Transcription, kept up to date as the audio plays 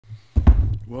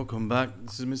Welcome back.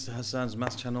 This is Mr. Hassan's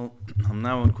Maths channel. I'm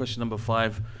now on question number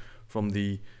 5 from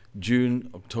the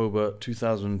June-October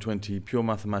 2020 Pure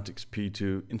Mathematics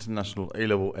P2 International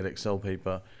A-Level Edexcel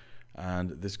paper.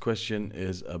 And this question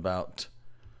is about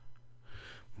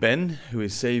Ben, who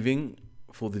is saving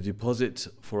for the deposit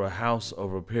for a house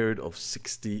over a period of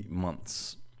 60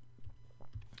 months.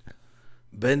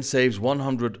 Ben saves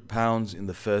 £100 in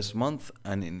the first month,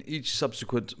 and in each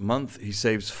subsequent month he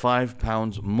saves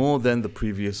 £5 more than the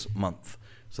previous month,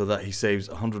 so that he saves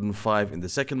 105 in the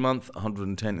second month,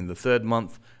 110 in the third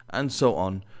month, and so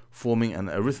on, forming an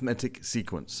arithmetic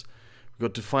sequence. We've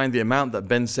got to find the amount that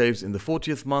Ben saves in the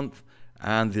 40th month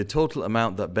and the total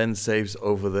amount that Ben saves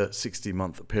over the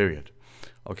 60-month period.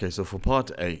 Okay, so for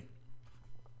part A,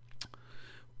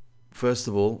 first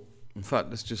of all, in fact,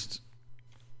 let's just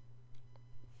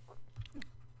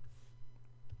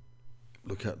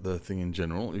look at the thing in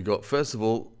general. You got, first of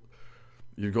all,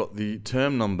 you've got the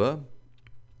term number.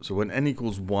 So when n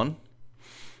equals 1,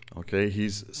 okay,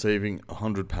 he's saving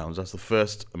 £100. That's the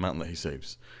first amount that he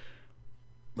saves.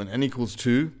 When n equals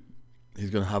 2, he's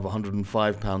going to have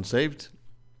 £105 saved.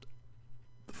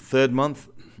 The third month,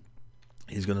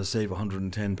 he's going to save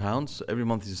 £110. So every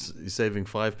month he's saving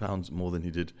 £5 more than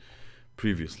he did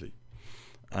previously.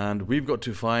 And we've got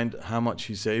to find how much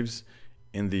he saves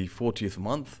in the 40th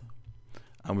month.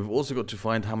 And we've also got to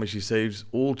find how much he saves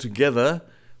altogether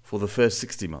for the first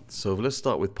 60 months. So let's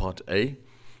start with part A.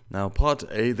 Now, part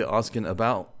A, they're asking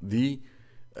about the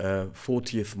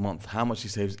 40th month, how much he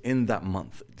saves in that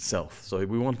month itself. So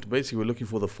we want to, basically, we're looking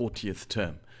for the 40th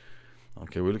term.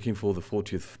 Okay, we're looking for the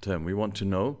 40th term. We want to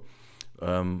know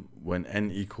when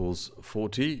n equals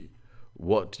 40,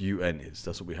 what un is.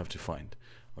 That's what we have to find.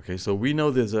 Okay, so we know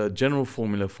there's a general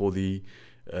formula for the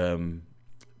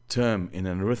term in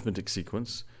an arithmetic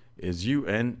sequence is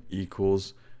un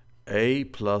equals a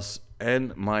plus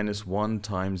n minus 1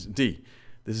 times d.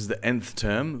 This is the nth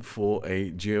term for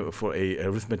a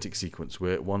arithmetic sequence,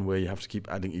 where you have to keep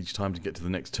adding each time to get to the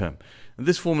next term. And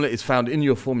this formula is found in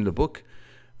your formula book,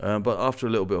 but after a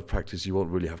little bit of practice you won't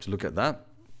really have to look at that.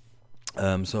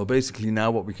 So basically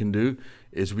now what we can do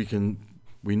is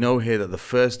we know here that the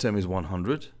first term is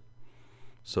 100,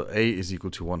 so a is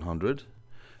equal to 100.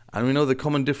 And we know the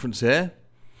common difference here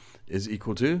is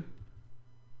equal to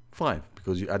 5,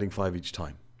 because you're adding 5 each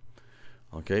time.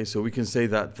 Okay, so we can say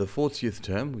that the 40th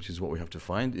term, which is what we have to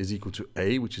find, is equal to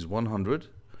a, which is 100,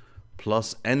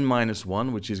 plus n minus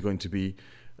 1, which is going to be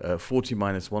 40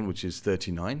 minus 1, which is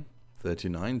 39.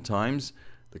 39 times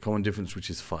the common difference, which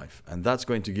is 5. And that's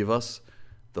going to give us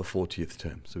the 40th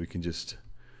term. So we can just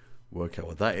work out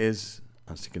what that is.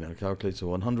 I'm sticking out a calculator. So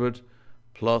 100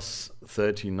 plus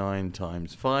 39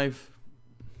 times 5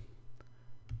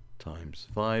 times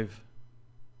 5,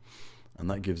 and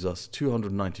that gives us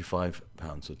 £295.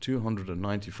 So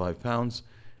 £295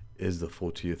 is the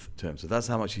 40th term. So that's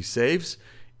how much he saves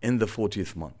in the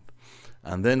 40th month.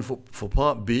 And then for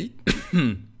part B,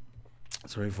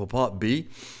 for part B,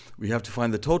 we have to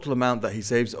find the total amount that he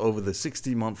saves over the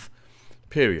 60-month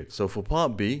period. So for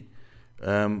part B,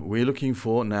 we're looking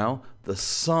for now the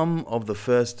sum of the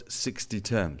first 60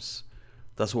 terms.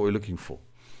 That's what we're looking for.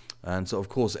 And so of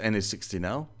course n is 60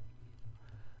 now,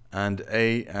 and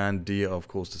a and d are of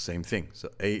course the same thing. So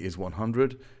a is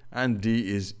 100 and d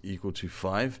is equal to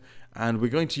 5, and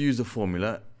we're going to use the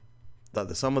formula that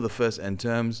the sum of the first n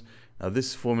terms. Now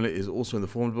this formula is also in the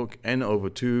formula book, n over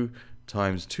 2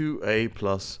 times 2a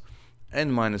plus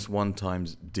n minus 1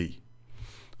 times d.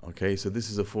 Okay, so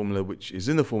this is a formula which is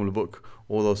in the formula book,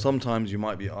 although sometimes you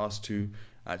might be asked to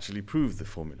actually prove the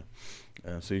formula.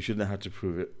 So you shouldn't have to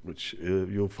prove it, which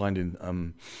you'll find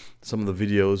in some of the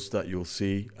videos that you'll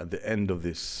see. At the end of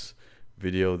this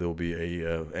video, there will be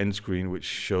a end screen which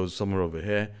shows somewhere over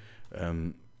here,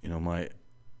 my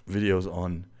videos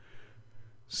on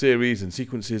series and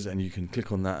sequences, and you can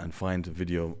click on that and find a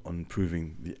video on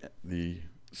proving the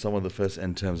sum of the first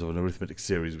n terms of an arithmetic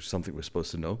series, which is something we're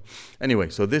supposed to know. Anyway,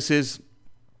 so this is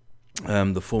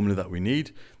the formula that we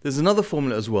need. There's another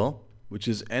formula as well, which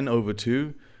is n over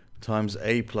 2 times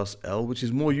a plus l, which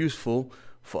is more useful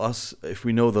for us if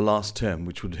we know the last term,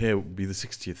 which would here be the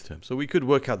 60th term. So we could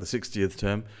work out the 60th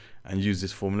term and use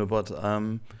this formula, but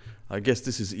I guess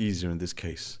this is easier in this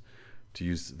case to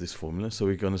use this formula. So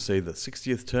we're going to say the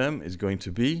 60th term is going to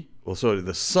be,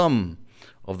 the sum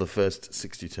of the first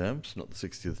 60 terms, not the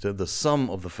 60th term, the sum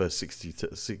of the first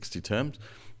 60 terms,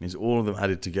 means all of them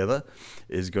added together,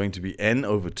 is going to be n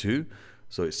over 2.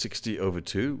 So it's 60 over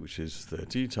 2, which is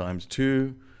 30, times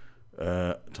 2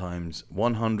 times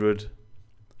 100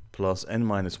 plus n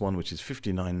minus 1, which is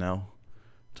 59 now,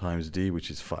 times d, which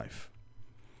is 5.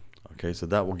 Okay, so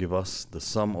that will give us the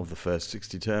sum of the first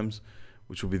 60 terms,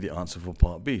 which will be the answer for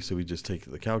part B. So we just take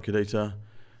the calculator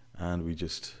and we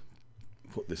just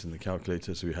put this in the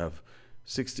calculator. So we have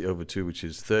 60 over 2, which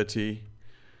is 30,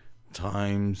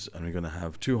 times, and we're going to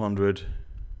have 200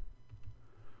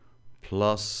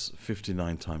 plus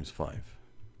 59 times 5.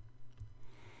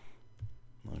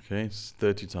 Okay, it's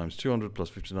 30 times 200 plus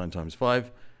 59 times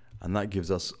 5, and that gives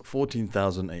us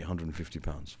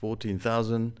 £14,850.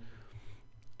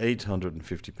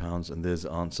 £14,850, and there's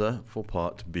the answer for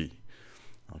part B.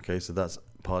 Okay, so that's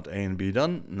part A and B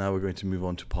done. Now we're going to move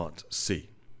on to part C.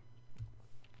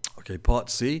 Okay, part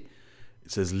C,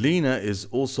 it says Lena is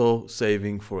also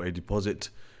saving for a deposit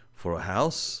for a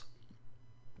house,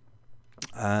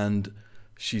 and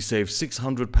she saved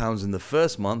 £600 in the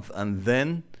first month, and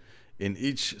then in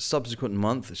each subsequent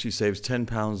month she saves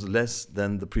 £10 less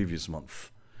than the previous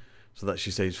month, so that she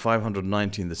saves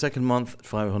 590 in the second month,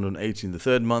 580 in the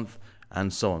third month,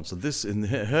 and so on. So this, in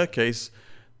her case,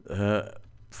 her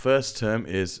first term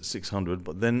is 600,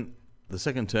 but then the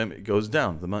second term it goes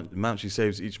down. The amount she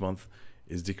saves each month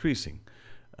is decreasing.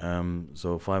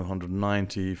 So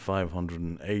 590,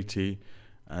 580,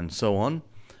 and so on.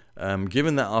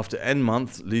 Given that after n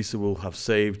months, Lisa will have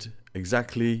saved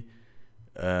exactly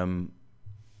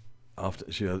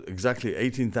exactly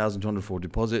 18,200 for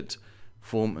deposit,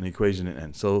 form an equation in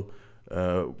n. So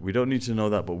we don't need to know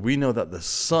that, but we know that the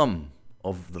sum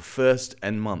of the first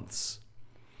n months,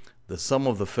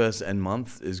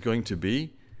 is going to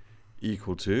be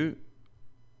equal to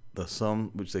the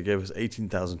sum which they gave us,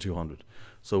 18,200.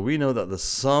 So we know that the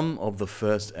sum of the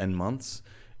first n months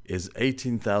is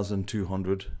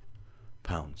 £18,200.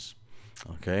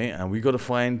 Okay, and we're going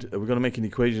to make an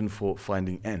equation for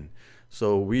finding n.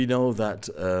 So we know that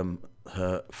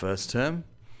her first term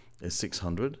is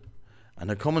 600, and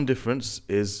her common difference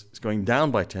is going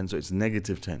down by 10, so it's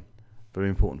negative 10. Very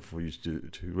important for you to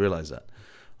realize that.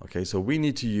 Okay, so we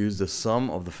need to use the sum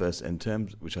of the first n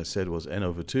terms, which I said was n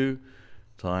over 2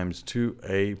 times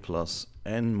 2a plus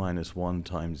n minus 1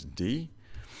 times d.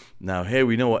 Now here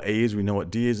we know what a is, we know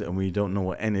what d is, and we don't know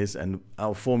what n is. And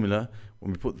our formula,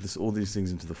 when we put all these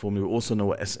things into the formula, we also know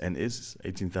what Sn is,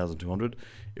 18,200.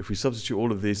 If we substitute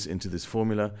all of this into this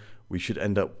formula, we should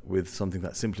end up with something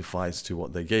that simplifies to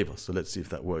what they gave us. So let's see if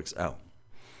that works out.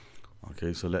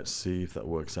 Okay, so let's see if that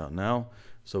works out now.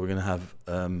 So we're going to have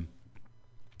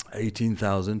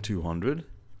 18,200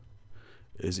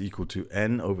 is equal to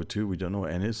n over 2. We don't know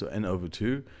what n is, so n over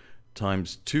 2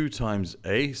 times 2 times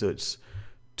a, so it's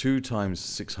 2 times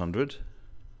 600,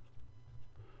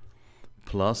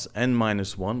 plus n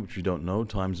minus 1, which we don't know,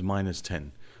 times minus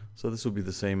 10. So this will be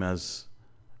the same as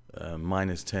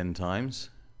minus 10 times,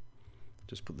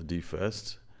 just put the d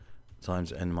first,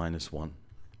 times n minus 1.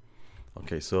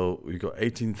 Okay, so we've got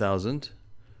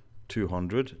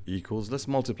 18,200 equals, let's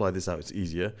multiply this out, it's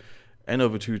easier. N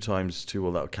over 2 times 2,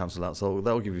 well, that will cancel out, so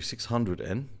that will give you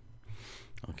 600n.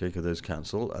 Okay, because those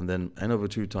cancel, and then n over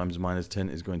 2 times minus 10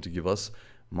 is going to give us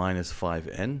minus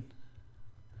 5n.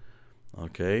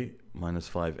 Okay, minus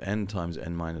 5n times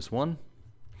n minus 1.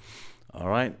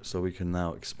 Alright, so we can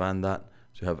now expand that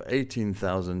to have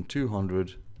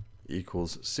 18,200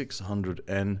 equals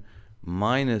 600n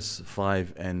minus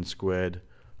 5n squared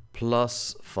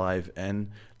plus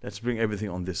 5n. Let's bring everything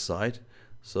on this side.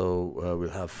 So we'll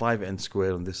have 5n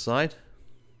squared on this side.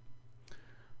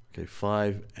 Okay,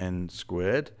 5n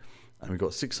squared. And we've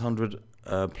got 600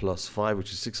 plus 5,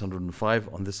 which is 605.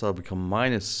 On this side become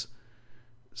minus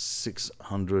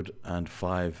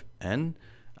 605n. And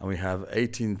we have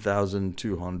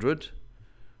 18,200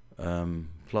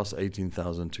 plus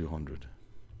 18,200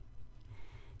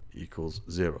 equals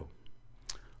 0.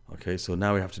 Okay, so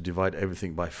now we have to divide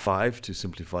everything by 5 to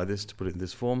simplify this, to put it in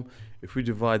this form. If we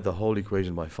divide the whole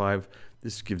equation by 5,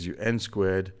 this gives you n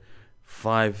squared.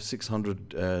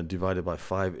 600 divided by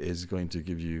 5 is going to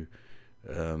give you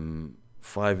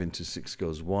 5 into 6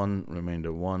 goes 1,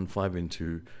 remainder 1, 5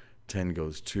 into 10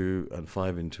 goes 2, and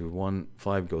 5 into 1,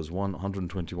 5 goes 1,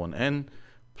 121n,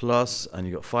 plus, and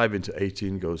you got 5 into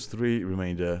 18 goes 3,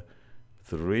 remainder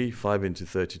 3, 5 into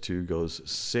 32 goes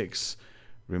 6,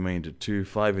 remainder 2,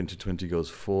 5 into 20 goes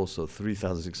 4, so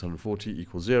 3,640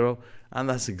 equals 0, and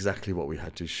that's exactly what we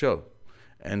had to show.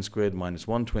 N squared minus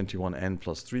 121n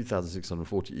plus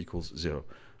 3,640 equals 0.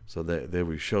 So there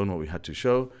we've shown what we had to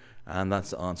show, and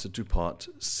that's the answer to part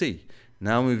C.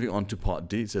 Now moving on to part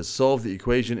D, it says solve the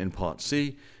equation in part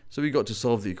C. So we got to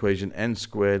solve the equation n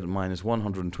squared minus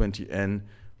 120n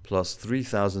plus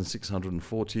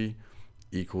 3,640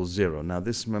 equals 0. Now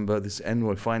this, remember, this n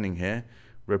we're finding here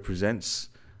represents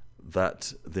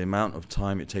that the amount of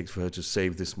time it takes for her to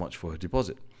save this much for her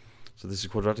deposit. So this is a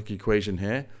quadratic equation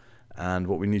here, and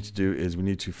what we need to do is we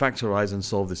need to factorize and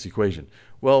solve this equation.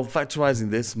 Well,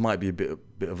 factorizing this might be a bit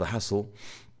of a hassle,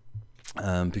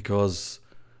 because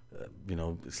you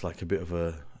know, it's like a bit of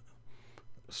a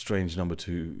strange number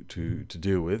to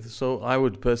deal with. So I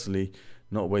would personally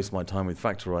not waste my time with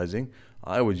factorizing.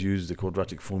 I would use the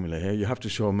quadratic formula here. You have to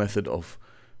show a method of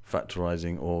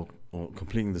factorizing or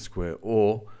completing the square,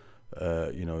 or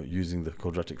you know, using the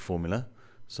quadratic formula.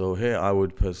 So here I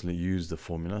would personally use the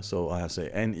formula. So I say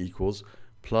n equals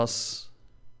plus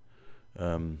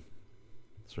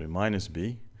minus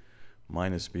b.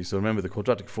 So remember the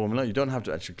quadratic formula, you don't have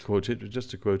to actually quote it,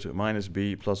 just to quote it, minus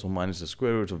b plus or minus the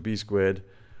square root of b squared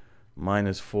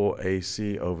minus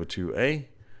 4ac over 2a.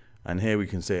 And here we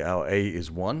can say our a is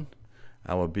 1,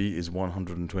 our b is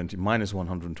 120 minus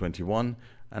 121,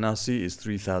 and our c is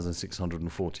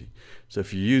 3640. So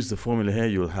if you use the formula here,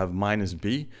 you'll have minus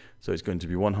b, so it's going to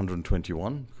be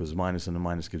 121, because minus and a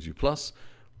minus gives you plus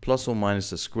or minus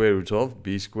the square root of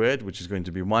b squared, which is going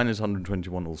to be minus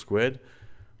 121 all squared,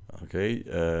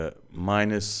 okay,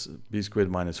 minus b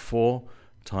squared minus 4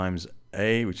 times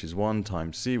a, which is 1,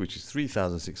 times c, which is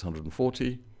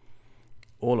 3640,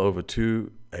 all over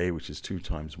 2a, which is 2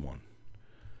 times 1,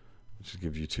 which will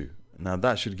give you 2. Now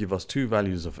that should give us 2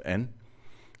 values of n.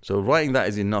 So writing that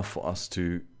is enough for us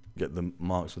to get the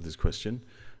marks for this question,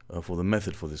 for the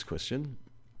method for this question.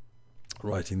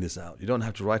 Writing this out. You don't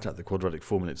have to write out the quadratic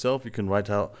formula itself. You can write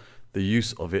out the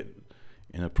use of it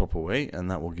in a proper way,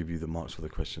 and that will give you the marks for the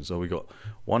question. So we got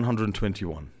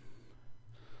 121.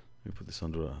 Let me put this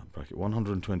under a bracket.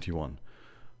 121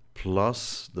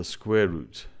 plus the square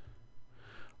root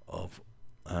of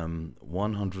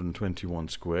 121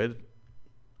 squared.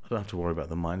 I don't have to worry about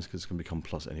the minus because it's going to become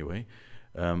plus anyway.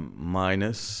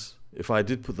 Minus, if I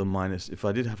did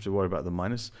have to worry about the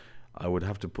minus, I would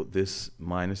have to put this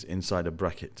minus inside a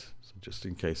bracket. So just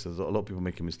in case, there's a lot of people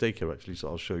make a mistake here actually, so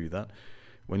I'll show you that.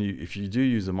 If you do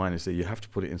use a minus there, you have to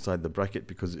put it inside the bracket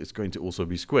because it's going to also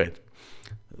be squared.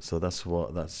 So that's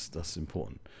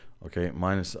important. Okay,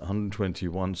 minus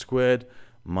 121 squared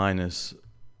minus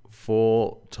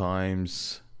 4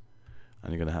 times,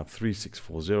 and you're going to have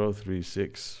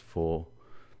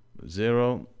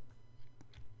 3640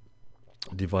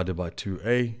 divided by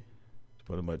 2a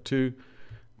divided by 2.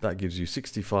 That gives you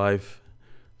 65.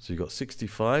 So you got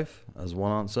 65 as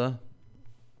one answer,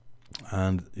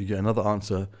 and you get another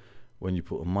answer when you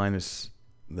put a minus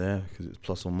there because it's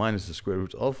plus or minus the square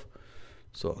root of.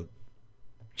 So I'll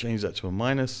change that to a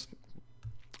minus,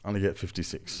 and I get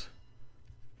 56.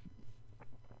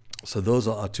 So those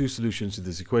are our 2 solutions to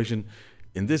this equation.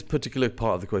 In this particular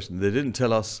part of the question, they didn't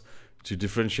tell us to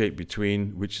differentiate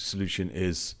between which solution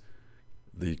is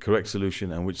the correct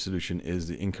solution and which solution is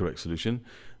the incorrect solution.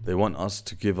 They want us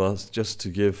to give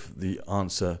the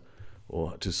answer,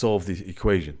 or to solve the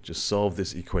equation. Just solve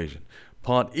this equation.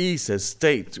 Part E says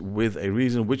state with a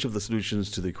reason which of the solutions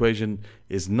to the equation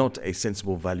is not a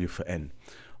sensible value for n.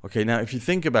 Okay, now if you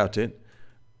think about it,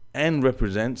 n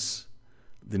represents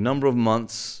the number of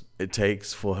months it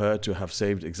takes for her to have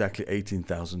saved exactly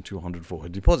 18,200 for her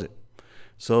deposit.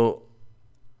 So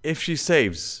if she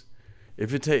saves,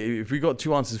 if we got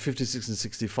 2 answers, 56 and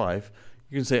 65,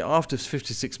 you can say after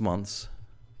 56 months,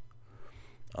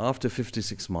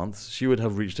 she would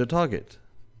have reached her target.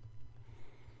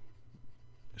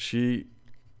 She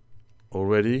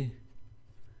already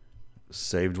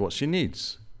saved what she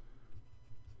needs,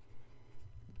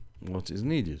 what is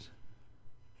needed.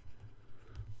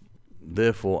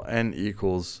 Therefore, n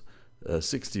equals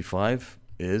 65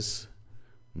 is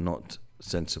not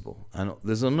sensible. And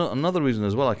there's another reason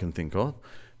as well I can think of,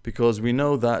 because we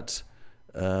know that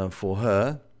for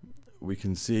her, we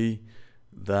can see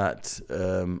that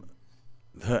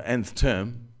her nth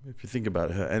term, if you think about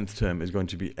it, her nth term is going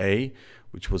to be a,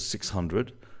 which was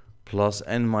 600, plus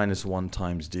n minus 1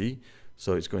 times d.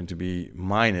 So it's going to be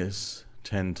minus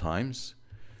 10 times,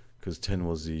 because 10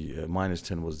 was the minus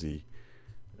 10 was the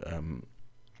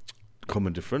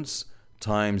common difference,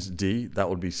 times d. That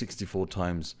would be 64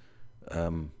 times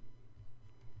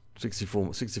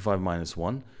 65 minus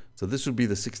 1. So this would be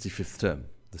the 65th term.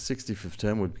 The 65th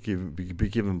term would be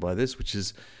given by this, which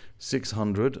is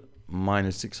 600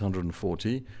 minus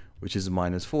 640, which is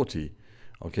minus 40.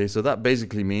 Okay, so that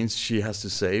basically means she has to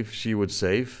save, she would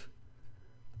save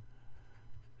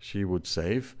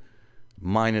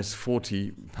minus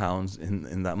 £40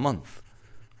 in that month.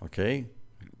 Okay,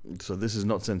 so this is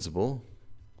not sensible.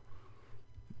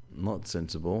 Not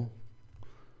sensible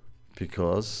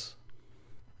because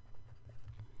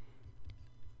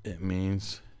it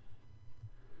means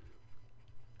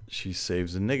she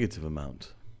saves a negative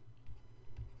amount.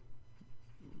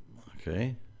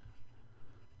 Okay,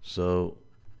 so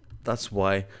that's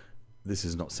why this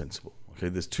is not sensible. Okay,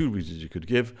 there's two reasons you could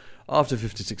give. After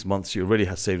 56 months, she already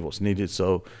has saved what's needed,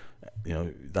 so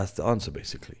that's the answer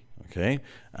basically. Okay,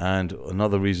 and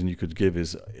another reason you could give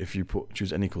is if you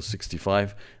choose n equals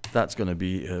 65, that's going to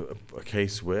be a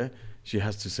case where she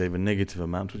has to save a negative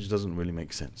amount, which doesn't really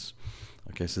make sense.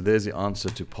 Okay, so there's the answer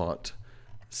to part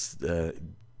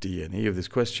D and E of this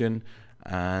question,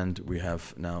 and we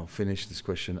have now finished this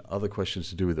question. Other questions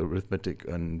to do with arithmetic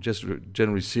and just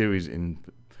generally series in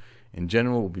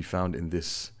general will be found in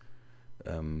this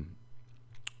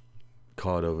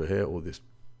card over here, or this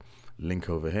link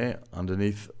over here.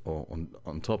 Underneath, or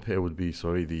on top here would be,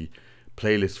 sorry, the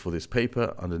playlist for this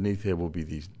paper. Underneath here will be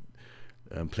the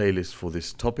playlist for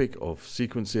this topic of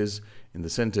sequences. In the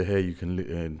center here you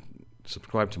can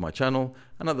subscribe to my channel,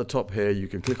 and at the top here you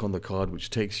can click on the card which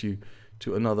takes you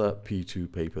to another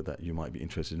P2 paper that you might be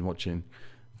interested in watching.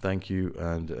 Thank you,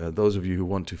 and those of you who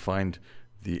want to find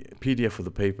the PDF of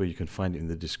the paper, you can find it in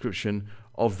the description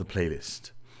of the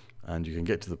playlist, and you can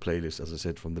get to the playlist, as I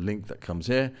said, from the link that comes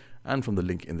here and from the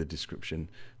link in the description.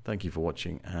 Thank you for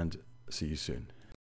watching, and see you soon.